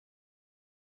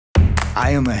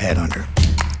I am a headhunter,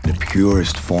 the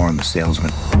purest form of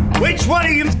salesman. Which one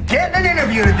of you getting an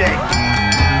interview today?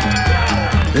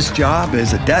 This job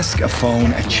is a desk, a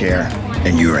phone, a chair,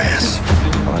 and your ass.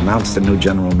 I'll announce the new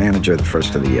general manager the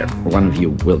first of the year. One of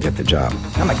you will get the job.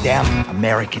 I'm a damn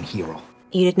American hero.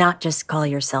 You did not just call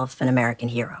yourself an American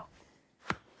hero.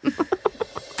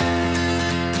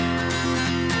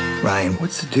 Ryan,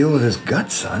 what's the deal with his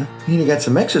gut, son? You need to get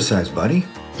some exercise, buddy.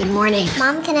 Good morning.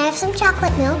 Mom, can I have some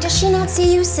chocolate milk? Does she not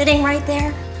see you sitting right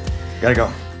there? Gotta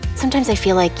go. Sometimes I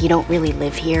feel like you don't really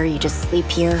live here, you just sleep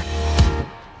here.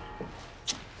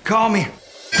 Call me.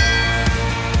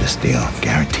 This deal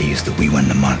guarantees that we win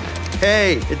the month.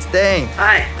 Hey, it's Dane.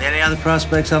 Hi. Any other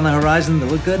prospects on the horizon that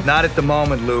look good? Not at the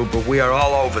moment, Lou, but we are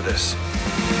all over this.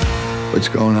 What's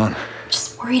going on?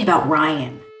 Just worried about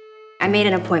Ryan. I made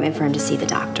an appointment for him to see the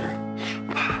doctor.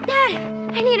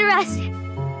 Dad, I need a rest.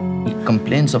 He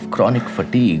complains of chronic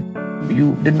fatigue.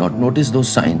 You did not notice those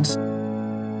signs?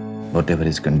 Whatever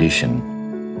his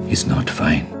condition, he's not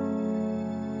fine.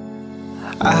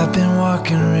 I've been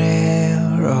walking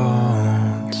railroads.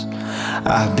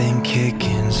 I've been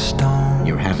kicking stones.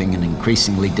 You're having an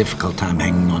increasingly difficult time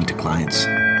hanging on to clients.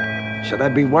 Should I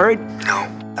be worried? No.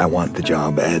 I want the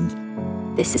job, Ed.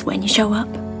 This is when you show up.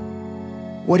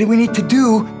 What do we need to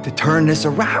do to turn this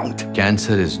around?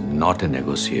 Cancer is not a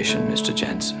negotiation, Mr.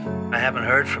 Jensen. I haven't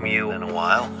heard from you in a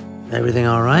while. Everything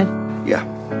all right? Yeah,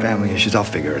 family issues. I'll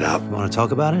figure it out. You want to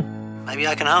talk about it? Maybe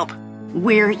I can help.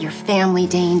 We're your family,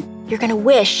 Dane. You're gonna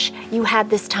wish you had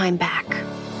this time back.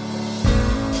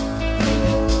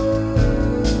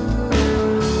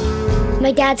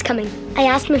 My dad's coming. I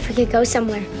asked him if we could go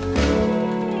somewhere.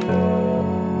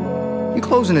 You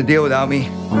closing the deal without me?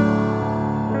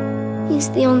 He's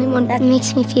the only one that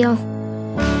makes me feel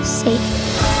safe.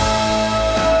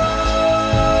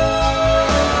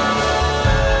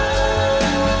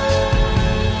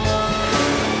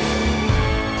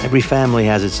 Every family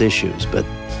has its issues, but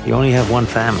you only have one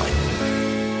family.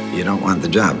 You don't want the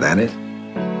job, that it?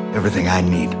 Everything I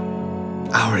need,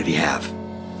 I already have.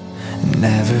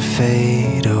 Never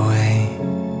fade away.